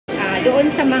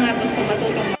Doon sa mga gusto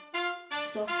matutong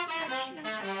soft touch lang.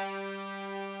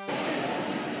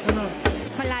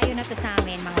 Malayo na to sa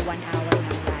amin, mga 1 hour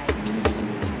ng ride.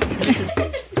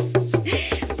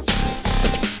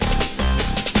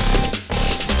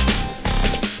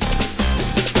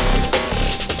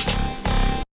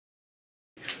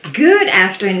 Good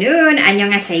afternoon!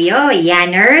 Annyeong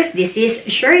Yaners! This is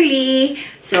Shierly.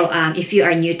 So, if you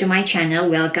are new to my channel,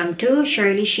 welcome to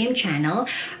Shierly Shim channel.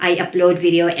 I upload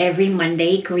video every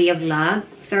Monday, Korea vlog,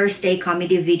 Thursday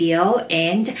comedy video,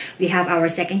 and we have our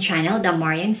second channel, the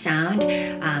Marian Sound.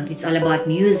 It's all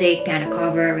about music, piano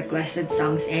cover, requested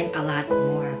songs, and a lot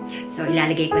more. So,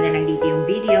 ilalagay ko na lang dito yung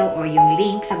video or yung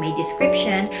link sa may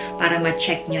description para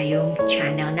ma-check nyo yung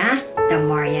channel na the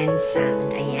Marian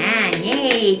Sound. Ayan!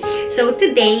 Yay! So,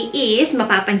 today is,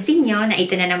 mapapansin nyo na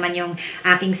ito na naman yung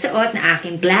aking suot na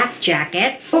aking black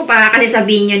jacket. O, baka kasi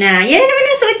sabihin nyo na, yan naman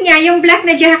ang suot niya, yung black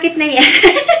na jacket na yan.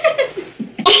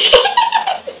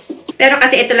 Pero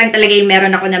kasi ito lang talaga yung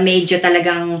meron ako na medyo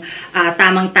talagang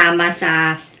tamang-tama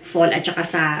sa fall at saka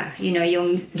sa, you know,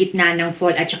 yung gitna ng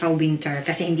fall at saka winter.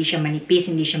 Kasi hindi siya manipis,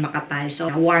 hindi siya makapal.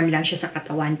 So, warm lang siya sa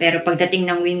katawan. Pero pagdating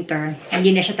ng winter,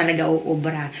 hindi na siya talaga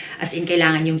uubra. As in,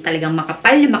 kailangan yung talagang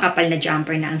makapal na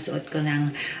jumper na ang suot ko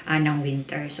ng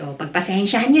winter. So,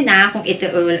 pagpasensyahan nyo na kung ito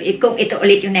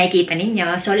ulit yung nakikita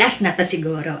ninyo. So, last na to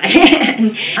siguro.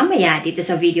 Mamaya, dito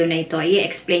sa video na ito,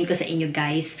 i-explain ko sa inyo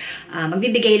guys.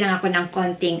 Magbibigay lang ako ng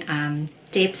konting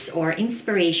tips or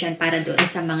inspiration para doon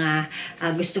sa mga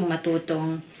gustong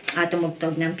matutong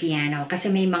tumugtog ng piano.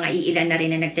 Kasi may mga iilan na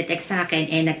rin na nagte-text sa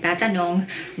akin nagtatanong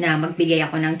na magbigay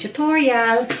ako ng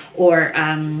tutorial or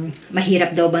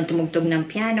mahirap daw bang tumugtog ng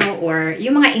piano or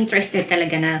yung mga interested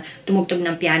talaga na tumugtog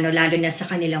ng piano lalo na sa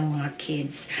kanilang mga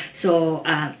kids. So,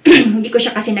 hindi ko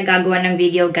siya kasi nagagawa ng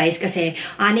video guys kasi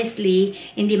honestly,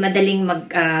 hindi madaling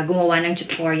gumawa ng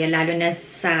tutorial lalo na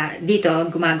sa dito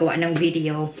gumagawa ng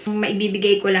video.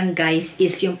 Maibibigay ko lang guys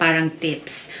is yung parang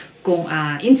tips. Kung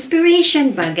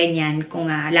inspiration ba, ganyan, kung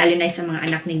lalo na sa mga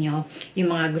anak ninyo, yung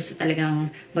mga gusto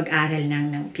talagang mag-aral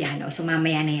ng piano. So,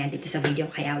 mamaya na yan dito sa video,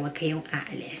 kaya huwag kayong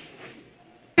aalis.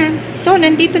 So,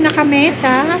 nandito na kami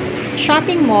sa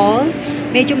shopping mall.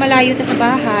 Medyo malayo na sa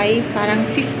bahay, parang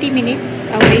 50 minutes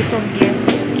away from here.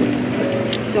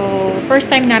 So, first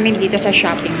time namin dito sa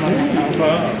shopping mall.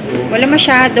 Wala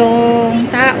masyadong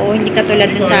tao, hindi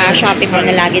katulad dun sa shopping mall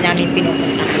na lagi namin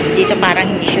pinupunta. Dito parang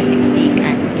hindi siya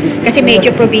siksikan. Kasi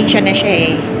medyo probinsya na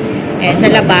siya eh.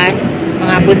 Sa labas,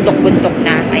 mga buntok-buntok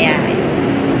na. Kaya,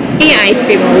 yung ice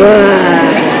cream. Wow!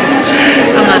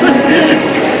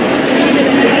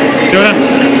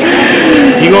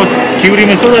 이거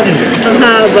기울이면 쏟아진대. Ang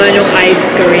haba ng ice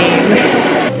cream.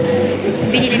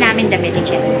 Binili namin damit ni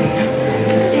Jen.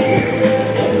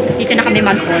 Dito na kami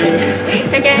mag-haul.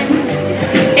 Tagan!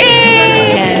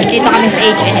 Dito kami sa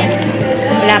H&M.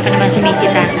 Wala pa naman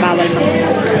sumisita. Bawal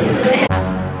mag-haul.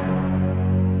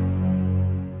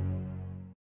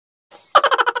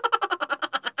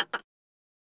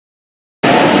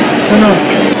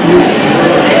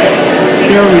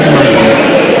 Share with my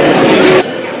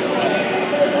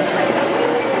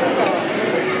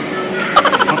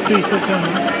밥도 있었잖아.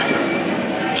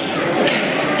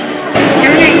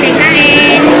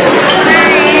 Kain!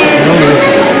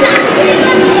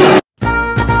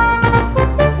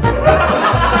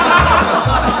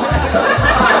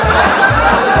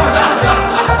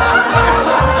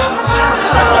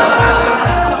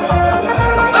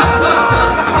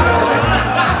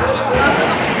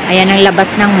 Ayan ang labas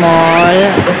ng mall.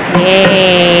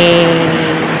 Yay!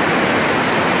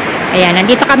 Ayan,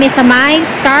 nandito kami sa may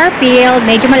Starfield.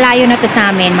 Medyo malayo na to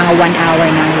sa amin, mga 1 hour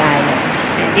ng layo.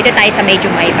 Dito tayo sa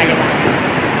medyo may maliwanag.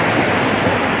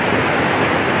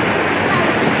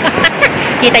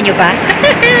 Kita nyo ba?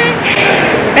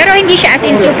 Pero hindi siya as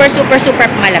in super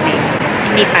malamig.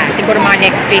 Hindi pa. Siguro mga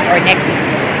next week or next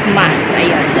month.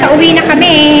 Ayun. Pauwi na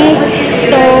kami.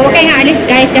 So, huwag kayong aalis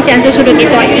guys kasi ang susunod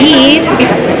nito is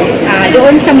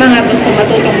doon sa mga gusto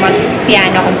matutong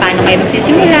mag-piano kung paano kayo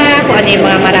magsisimula, kung ano yung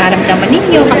mga mararamdaman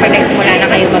ninyo kapag nagsimula na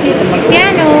kayo matutong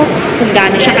mag-piano, kung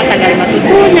gaano siya katagal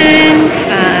matutunan,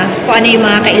 kung ano yung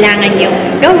mga kailangan yung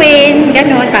gawin,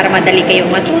 gano'n, para madali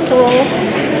kayong matuto.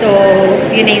 So,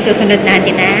 yun na yung susunod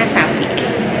natin na topic.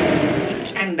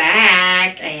 I'm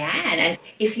back! Ayan.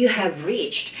 If you have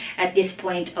reached at this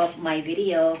point of my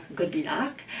video, good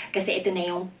luck. Kasi ito na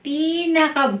yung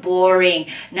pinaka-boring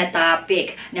na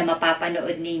topic na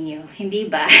mapapanood ninyo. Hindi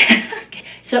ba?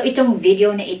 So, itong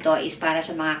video na ito is para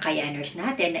sa mga kayaners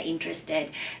natin na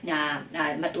interested na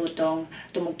matutong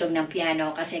tumugtog ng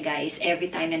piano. Kasi guys, every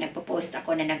time na nagpo-post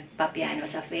ako na nagpa-piano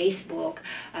sa Facebook,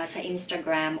 sa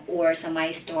Instagram, or sa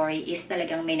my story, is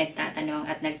talagang may nagtatanong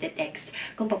at nagte-text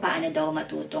kung paano daw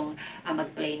matutong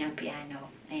mag-play ng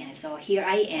piano. Ayan, so here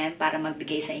I am para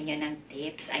magbigay sa inyo ng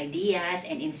tips, ideas,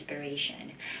 and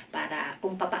inspiration para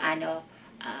kung paano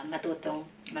matutong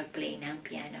mag-play ng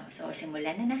piano. So,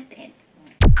 simulan na natin.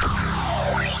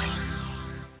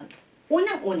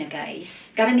 Unang-una guys,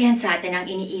 karamihan sa atin ang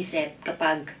iniisip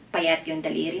kapag payat yung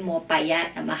daliri mo,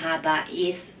 payat na mahaba,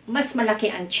 is mas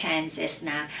malaki ang chances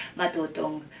na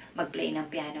matutong mag-play ng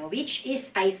piano, which is,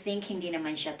 I think, hindi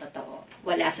naman siya totoo.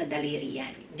 Wala sa daliri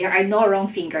yan. There are no wrong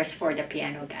fingers for the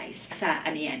piano, guys. Sa,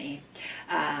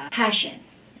 passion.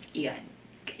 Yun.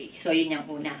 Okay. So, yun yung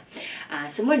una.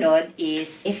 Sumunod is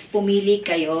pumili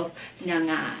kayo ng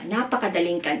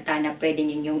napakadaling kanta na pwede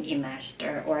ninyong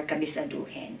i-master or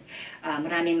kabisaduhin.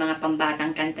 Maraming mga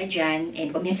pambatang kanta dyan,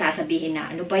 and huwag niyo sasabihin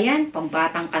na, ano ba yan?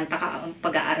 Pambatang kanta ka ang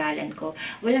pag-aaralan ko.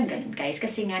 Walang ganun guys,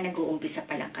 kasi nga nag-uumpisa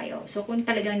pa lang kayo. So kung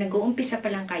talagang nag-uumpisa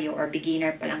pa lang kayo or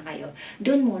beginner pa lang kayo,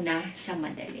 dun muna sa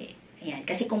madali. Ayan.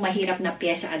 Kasi kung mahirap na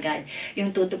pyesa agad,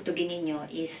 yung tutugtugin ninyo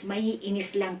is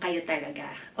maiinis lang kayo talaga.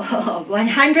 100%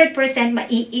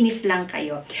 maiinis lang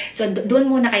kayo. So, doon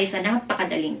muna kayo sa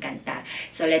napakadaling kanta.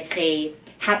 So, let's say,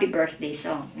 happy birthday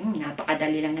song.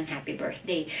 Napakadali lang ng happy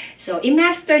birthday. So,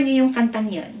 i-master nyo yung kantang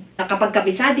yun. Kapag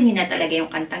kabisado nyo na talaga yung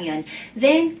kantang yun,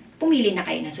 then, pumili na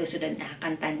kayo ng susunod na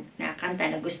kanta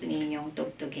na gusto ninyong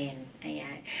tugtugin.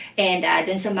 Ayan. And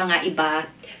dun sa mga iba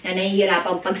na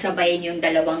nahihirapan pagsabayin yung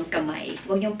dalawang kamay,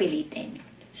 huwag niyong pilitin.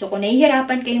 So, kung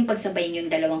nahihirapan kayong pagsabayin yung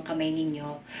dalawang kamay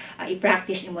ninyo,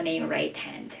 i-practice niyo muna yung right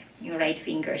hand, yung right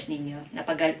fingers ninyo, na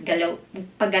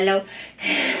paggalaw,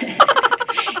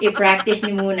 i-practice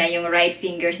niyo muna yung right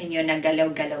fingers ninyo na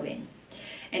galaw-galawin.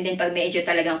 And then, pag medyo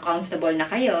talagang comfortable na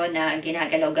kayo na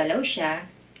ginagalaw-galaw siya,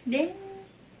 then,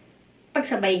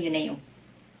 pagsabayin nyo na yung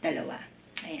dalawa.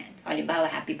 Ayan.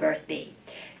 Halimbawa, happy birthday.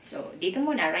 So, dito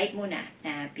muna, right muna.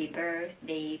 Happy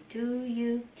birthday to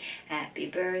you.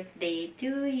 Happy birthday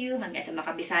to you. Hanggang sa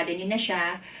makabisado nyo na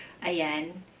siya.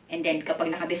 Ayan. And then,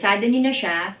 kapag nakabisado nyo na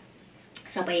siya,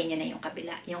 sabayin nyo na yung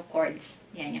kabila. Yung chords.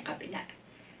 Yan, yung kabila.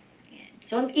 Ayan.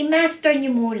 So, i-master nyo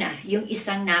muna yung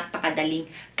isang napakadaling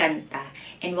kanta.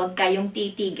 And huwag kayong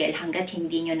titigil hanggat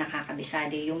hindi nyo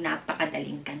nakakabisado yung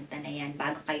napakadaling kanta na yan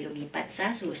bago kayo lumipat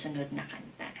sa susunod na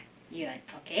kanta. Yun,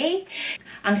 okay?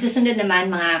 Ang susunod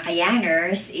naman mga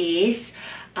kayaners is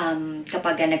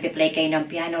kapag nagpe-play kayo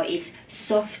ng piano is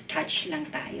soft touch lang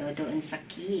tayo doon sa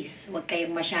keys. Huwag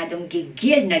kayong masyadong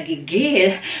gigil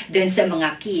doon sa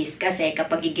mga keys. Kasi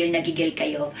kapag gigil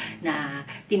kayo na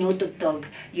tinutugtog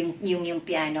yung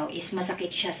piano is masakit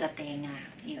siya sa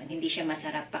tenga. Yun, hindi siya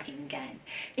masarap pakinggan.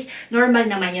 Normal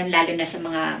naman yun, lalo na sa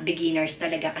mga beginners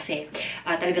talaga kasi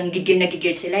talagang gigil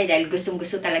sila dahil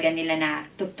gustong-gusto talaga nila na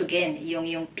tugtugin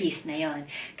yung piece na yon.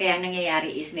 Kaya ang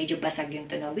nangyayari is medyo basag yung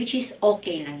tunog, which is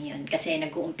okay lang yun kasi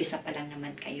nag-uumpisa pa lang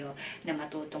naman kayo na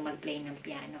matutong mag-play ng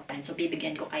piano. So,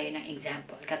 bibigyan ko kayo ng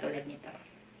example, katulad nito.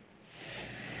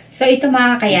 So, ito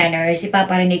mga kayaners,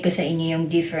 ipaparinig ko sa inyo yung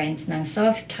difference ng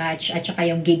soft touch at saka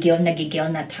yung gigil na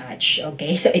touch.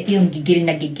 Okay? So, ito yung gigil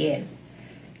na gigil.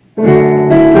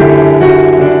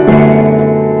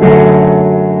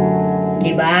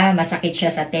 Diba? Masakit siya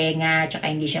sa tenga, at saka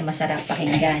hindi siya masarap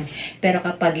pakinggan. Pero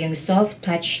kapag yung soft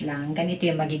touch lang, ganito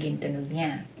yung magiging tunog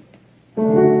niya.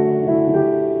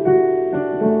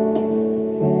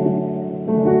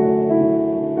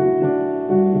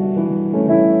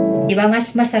 Diba?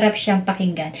 Mas masarap siyang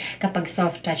pakinggan kapag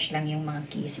soft touch lang yung mga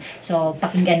keys. So,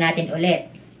 pakinggan natin ulit.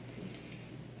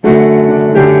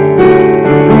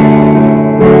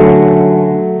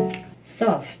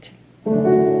 Soft.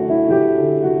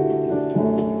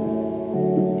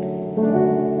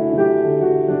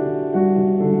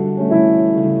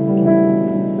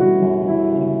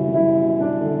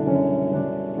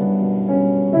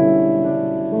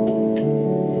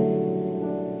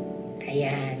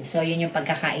 So, yun yung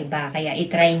pagkakaiba. Kaya,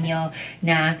 itry nyo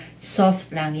na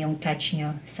soft lang yung touch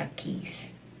nyo sa keys.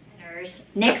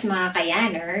 Next, mga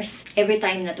kayaners, every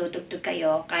time natutugtog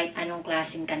kayo, kahit anong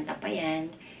klaseng kanta pa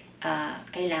yan,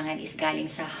 kailangan is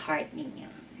galing sa heart ninyo.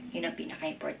 Yun ang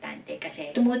pinaka-importante.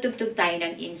 Kasi tumutugtog tayo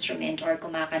ng instrument or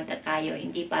kumakanta tayo,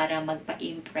 hindi para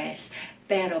magpa-impress,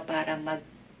 pero para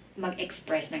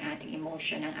mag-express ng ating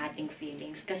emotion, ng ating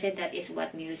feelings. Kasi that is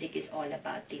what music is all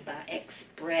about, diba?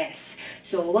 Express.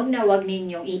 So, wag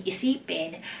ninyong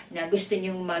iisipin na gusto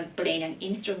nyong mag-play ng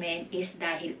instrument is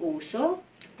dahil uso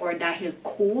or dahil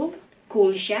cool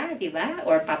cool siya, di ba?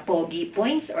 Or papogi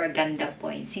points or ganda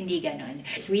points. Hindi ganon.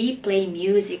 We play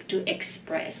music to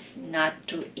express, not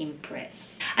to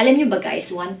impress. Alam niyo ba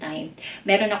guys, one time,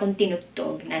 meron akong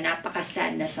tinugtog na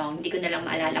napaka-sad na song. Hindi ko na lang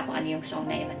maalala kung ano yung song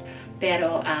na yun.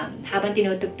 Pero habang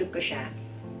tinutugtog ko siya,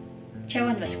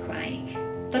 Sharon was crying.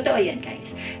 Totoo yun guys.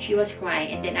 She was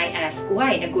crying and then I asked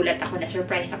why. Nagulat ako,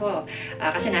 na-surprise ako.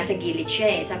 Kasi nasa gilid siya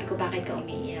eh. Sabi ko, bakit ka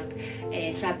umiiyak?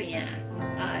 Eh, sabi niya,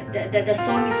 the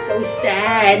song is so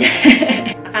sad.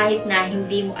 Kahit na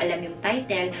hindi mo alam yung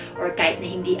title or kahit na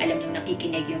hindi alam yung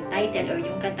nakikinig yung title or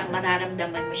yung kanta,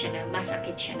 mararamdaman mo siya na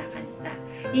masakit siya na kanta.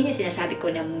 Yun yung sinasabi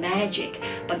ko na magic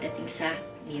pagdating sa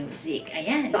music.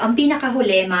 Ayan. So, ang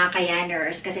pinakahuli mga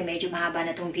ka-Yaners, kasi medyo mahaba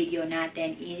na tong video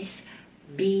natin, is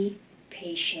be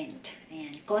patient.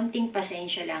 Ayan. Konting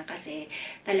pasensya lang kasi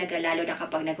talaga lalo na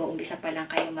kapag nag-uumpisa pa lang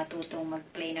kayo matutong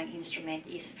mag-play ng instrument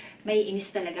is may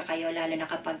inis talaga kayo lalo na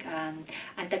kapag ang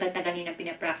tagal-tagal nyo nang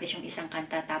pinapractice yung isang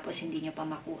kanta tapos hindi nyo pa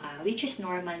makuha. Which is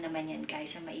normal naman yan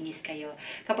guys, na mainis kayo.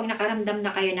 Kapag nakaramdam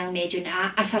na kayo ng medyo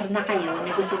naaasar na kayo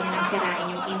na gusto nyo nang sirain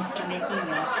yung instrument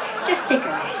niyo, just take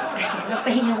a rest.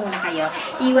 Magpahinga muna kayo.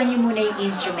 Iwan nyo muna yung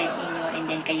instrument niyo and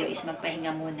then kayo is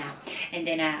magpahinga muna. And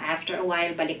then after a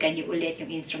while, balikan nyo ulit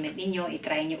yung instrument niyo,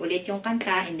 i-try nyo ulit yung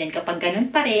kanta, and then kapag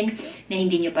ganun pa rin, na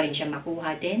hindi nyo pa rin siya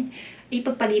makuha din,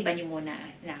 ipagpaliban nyo muna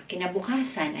na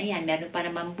kinabukasan, ayan, meron pa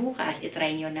naman bukas,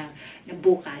 i-try nyo na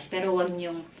bukas, pero huwag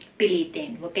nyong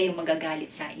pilitin, huwag kayong magagalit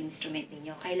sa instrument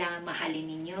niyo. Kailangan mahalin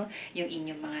ninyo yung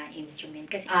inyong mga instrument.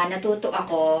 Kasi natuto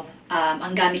ako,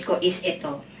 ang gamit ko is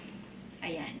ito.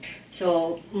 Ayan.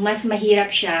 So, mas mahirap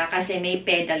siya kasi may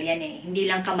pedal yan eh. Hindi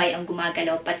lang kamay ang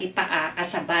gumagalaw, pati paa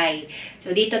kasabay.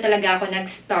 So, dito talaga ako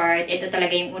nag-start. Ito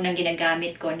talaga yung unang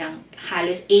ginagamit ko ng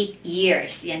halos 8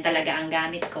 years. Yan talaga ang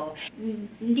gamit ko.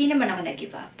 Hindi naman ako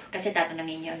nag-give up. Kasi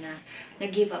tatanungin nyo na,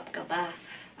 nag-give up ka ba?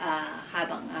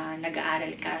 Habang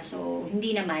nag-aaral ka. So,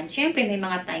 hindi naman. Siyempre, may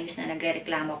mga times na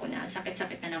nagre-reklamo ako na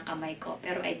sakit-sakit na ng kamay ko.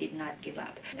 Pero I did not give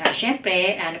up.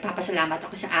 Siyempre, napapasalamat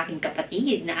ako sa aking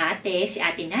kapatid na ate, si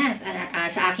Ate Nas,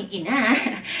 sa aking ina.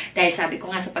 Dahil sabi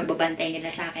ko nga sa pagbabantay nila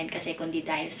sa akin kasi kundi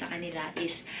dahil sa kanila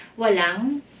is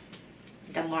walang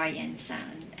the Marian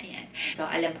Sound. Ayan. So,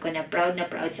 alam ko na proud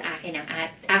sa akin ang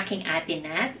aking ate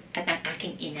Nat at ang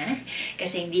aking ina.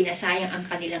 Kasi hindi na sayang ang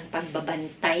kanilang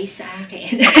pagbabantay sa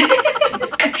akin.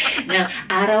 Na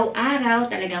araw-araw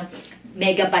talagang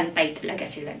mega bantay talaga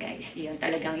sila guys. Yun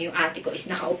talagang yung ate ko is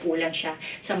nakaupo lang siya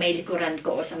sa may likuran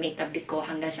ko o sa may tabi ko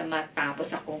hanggang sa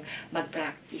matapos akong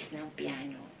mag-practice ng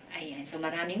piano. Ayan. So,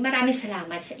 maraming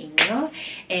salamat sa inyo.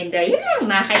 And, yun lang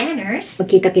mga ka-Yaners.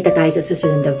 Magkita-kita tayo sa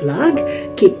susunod na vlog.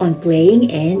 Keep on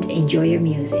playing and enjoy your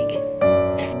music.